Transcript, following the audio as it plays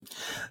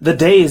The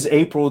day is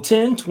April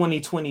 10,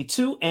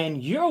 2022,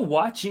 and you're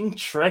watching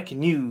Trek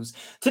News.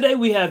 Today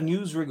we have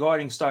news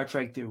regarding Star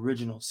Trek, the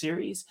original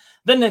series,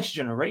 The Next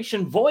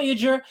Generation,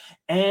 Voyager,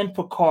 and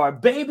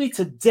Picard. Baby,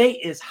 today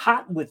is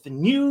hot with the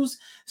news.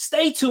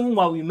 Stay tuned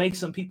while we make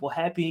some people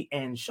happy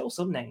and show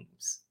some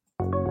names.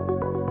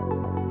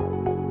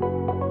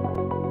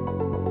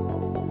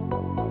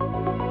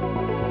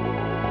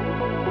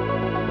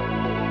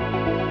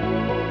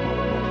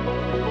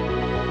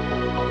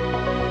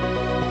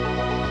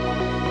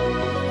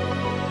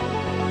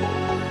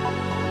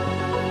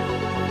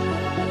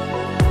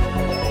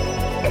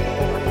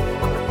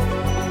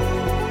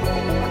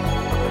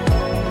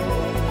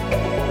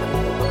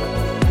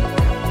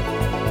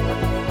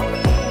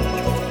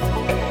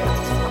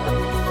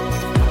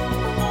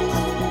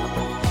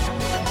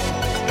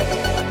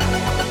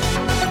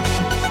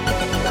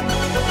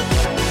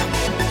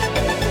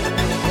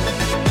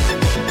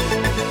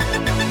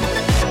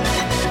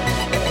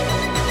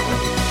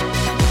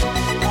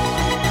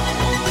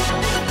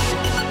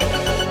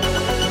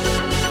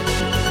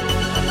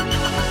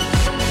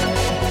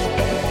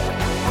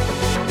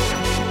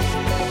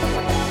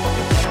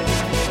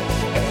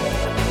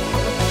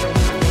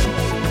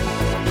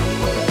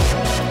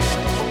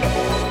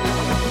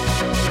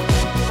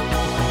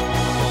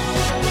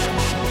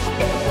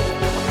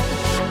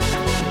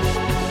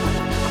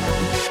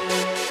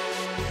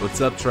 What's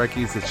up,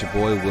 Trekkies? It's your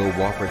boy Will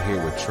Walford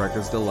here with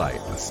Trekker's Delight,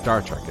 a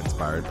Star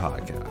Trek-inspired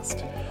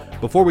podcast.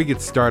 Before we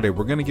get started,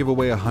 we're going to give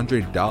away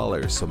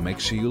 $100, so make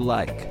sure you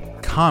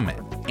like,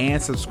 comment,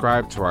 and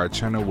subscribe to our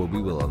channel where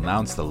we will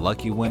announce the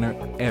lucky winner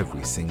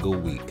every single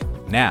week.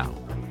 Now,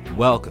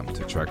 welcome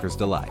to Trekker's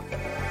Delight.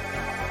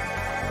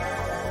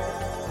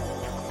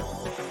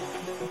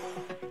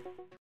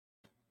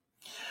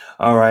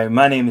 All right,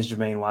 my name is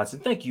Jermaine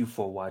Watson. Thank you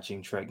for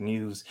watching Trek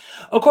News.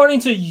 According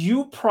to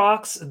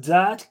uproxx.com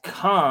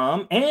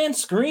and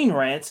Screen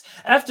Rants,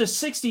 after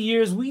 60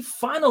 years, we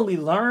finally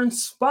learned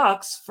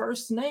Spock's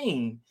first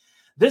name.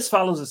 This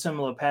follows a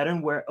similar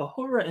pattern where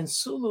Uhura and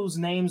Sulu's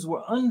names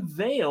were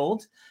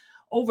unveiled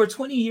over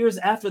 20 years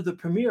after the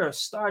premiere of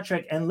Star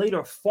Trek and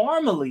later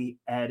formally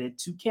added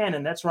to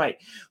canon. That's right.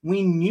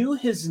 We knew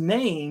his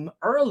name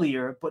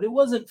earlier, but it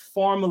wasn't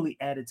formally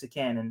added to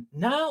canon.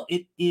 Now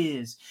it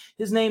is.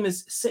 His name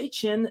is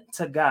Sachin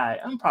Tagai.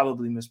 I'm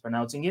probably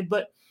mispronouncing it,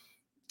 but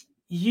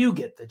you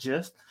get the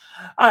gist.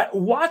 All right,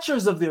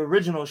 watchers of the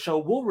original show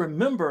will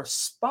remember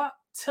Spock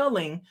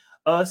telling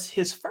us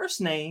his first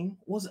name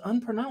was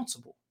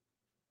unpronounceable.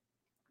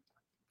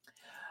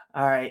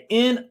 All right,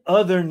 in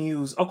other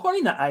news,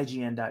 according to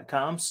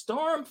IGN.com,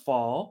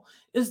 Stormfall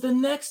is the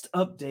next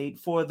update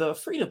for the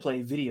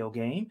free-to-play video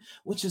game,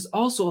 which is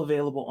also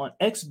available on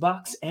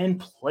Xbox and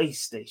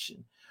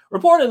PlayStation.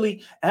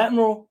 Reportedly,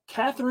 Admiral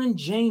Catherine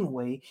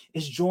Janeway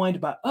is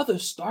joined by other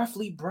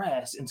Starfleet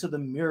brass into the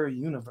Mirror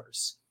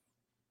Universe.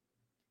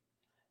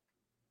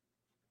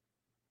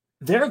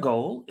 Their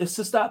goal is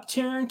to stop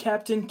Terran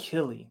Captain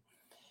Killy.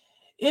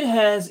 It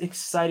has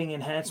exciting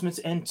enhancements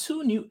and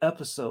 2 new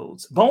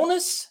episodes.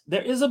 Bonus,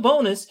 there is a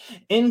bonus.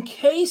 In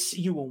case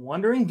you were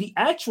wondering, the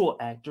actual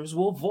actors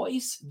will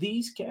voice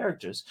these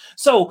characters.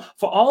 So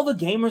for all the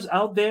gamers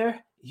out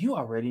there, you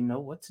already know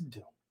what to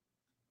do.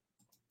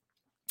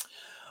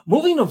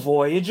 Moving to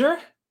Voyager,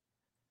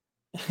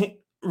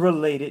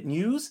 related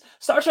news,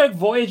 Star Trek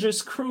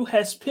Voyager's crew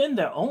has penned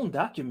their own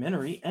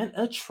documentary, and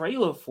a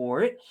trailer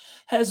for it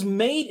has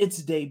made its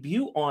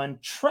debut on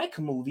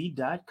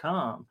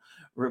trekmovie.com.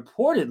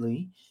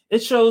 Reportedly,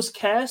 it shows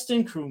cast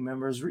and crew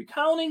members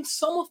recounting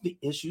some of the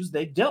issues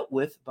they dealt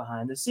with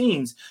behind the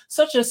scenes,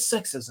 such as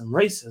sexism,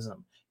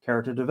 racism,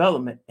 character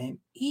development, and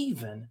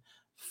even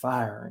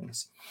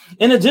firings.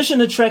 In addition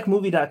to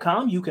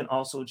trekmovie.com, you can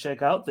also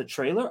check out the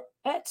trailer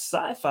at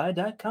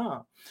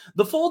sci-fi.com.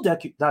 The full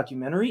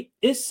documentary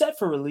is set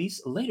for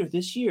release later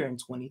this year in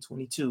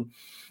 2022,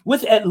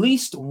 with at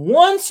least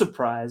one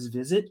surprise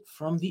visit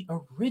from the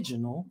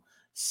original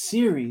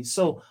series.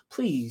 So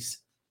please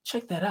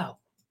check that out.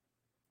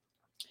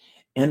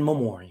 In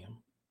memoriam,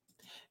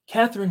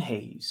 Catherine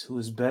Hayes, who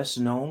is best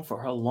known for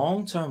her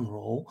long-term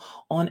role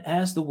on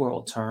As the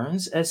World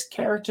Turns as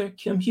character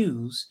Kim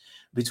Hughes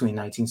between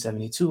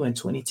 1972 and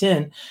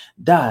 2010,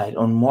 died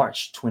on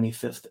March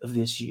 25th of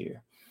this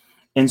year.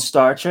 In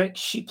Star Trek,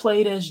 she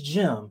played as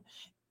Jim,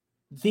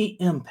 the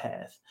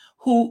empath,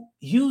 who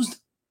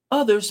used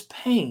others'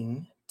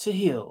 pain to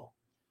heal.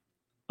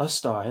 A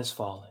star has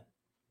fallen.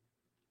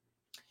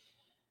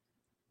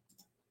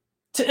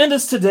 To end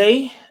us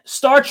today,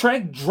 Star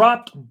Trek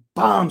dropped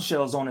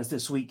bombshells on us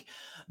this week.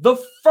 The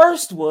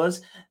first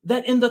was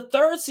that in the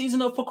 3rd season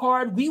of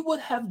Picard, we would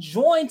have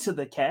joined to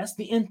the cast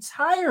the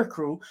entire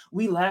crew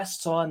we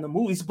last saw in the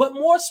movies, but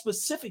more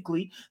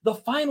specifically, the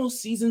final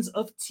seasons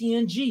of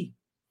TNG.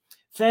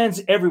 Fans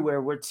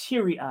everywhere were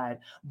teary-eyed,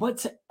 but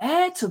to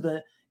add to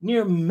the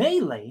near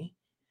melee,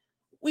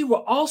 we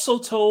were also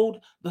told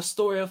the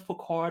story of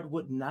Picard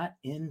would not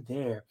end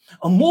there.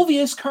 A movie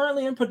is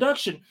currently in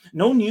production.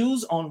 No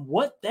news on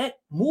what that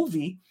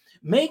movie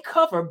may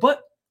cover,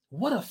 but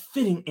what a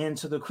fitting end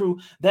to the crew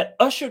that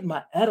ushered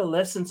my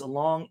adolescence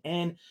along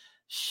and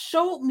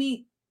showed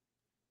me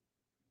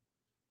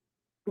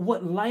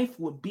what life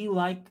would be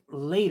like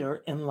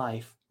later in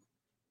life.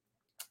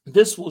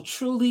 This will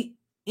truly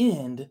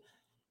end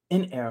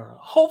an era.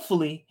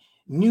 Hopefully,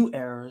 new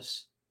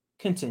eras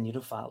continue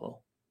to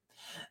follow.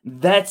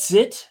 That's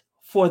it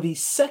for the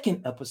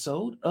second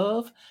episode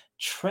of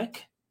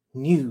Trek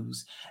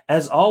News.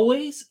 As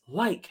always,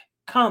 like,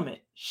 comment,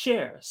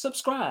 share,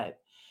 subscribe,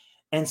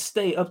 and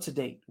stay up to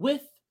date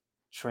with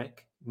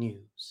Trek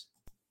News.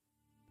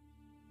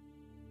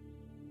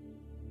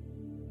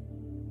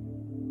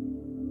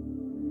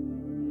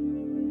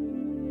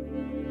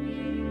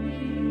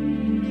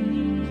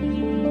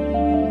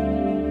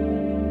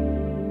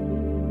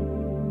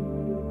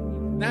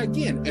 Now,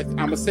 again, I'm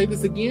going to say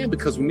this again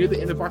because we're near the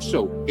end of our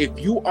show. If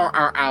you are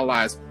our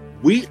allies,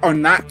 we are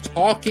not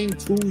talking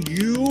to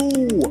you.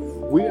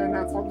 We are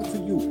not talking to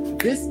you.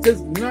 This does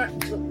not...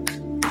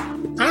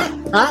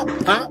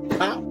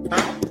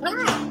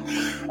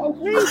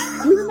 Okay?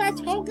 We're not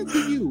talking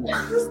to you.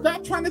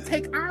 Stop trying to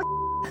take our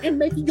and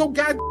make it your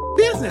goddamn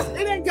business.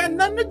 It ain't got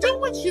nothing to do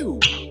with you.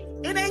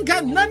 It ain't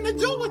got nothing to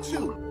do with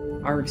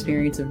you. Our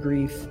experience of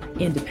grief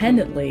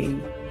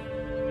independently.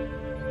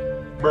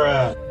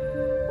 Bruh.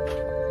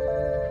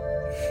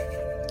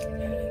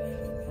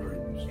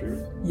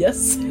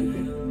 Yes.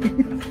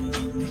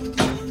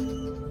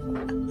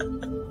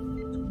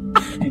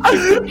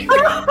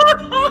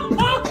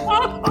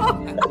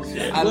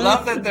 I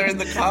love that they're in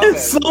the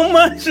comments. So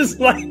much is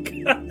like,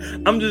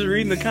 I'm just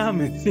reading the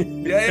comments.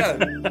 Yeah.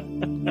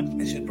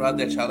 They should brought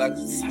their child out.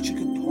 Such a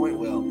good point,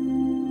 Will.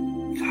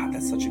 God,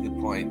 that's such a good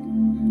point.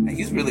 And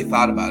he's really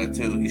thought about it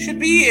too. You should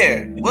be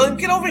here. William,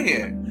 get over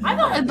here. I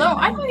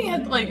thought he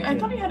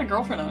had a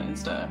girlfriend on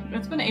Insta.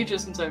 It's been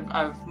ages since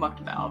I've mucked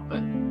about,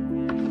 but.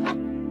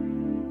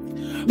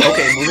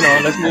 Okay, moving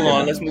on.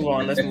 Let's move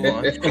on.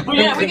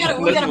 Yeah, we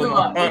gotta move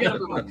on.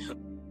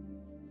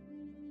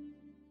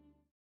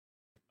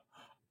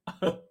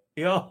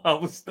 Yo, that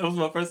was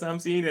my first time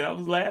seeing it. I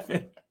was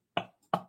laughing.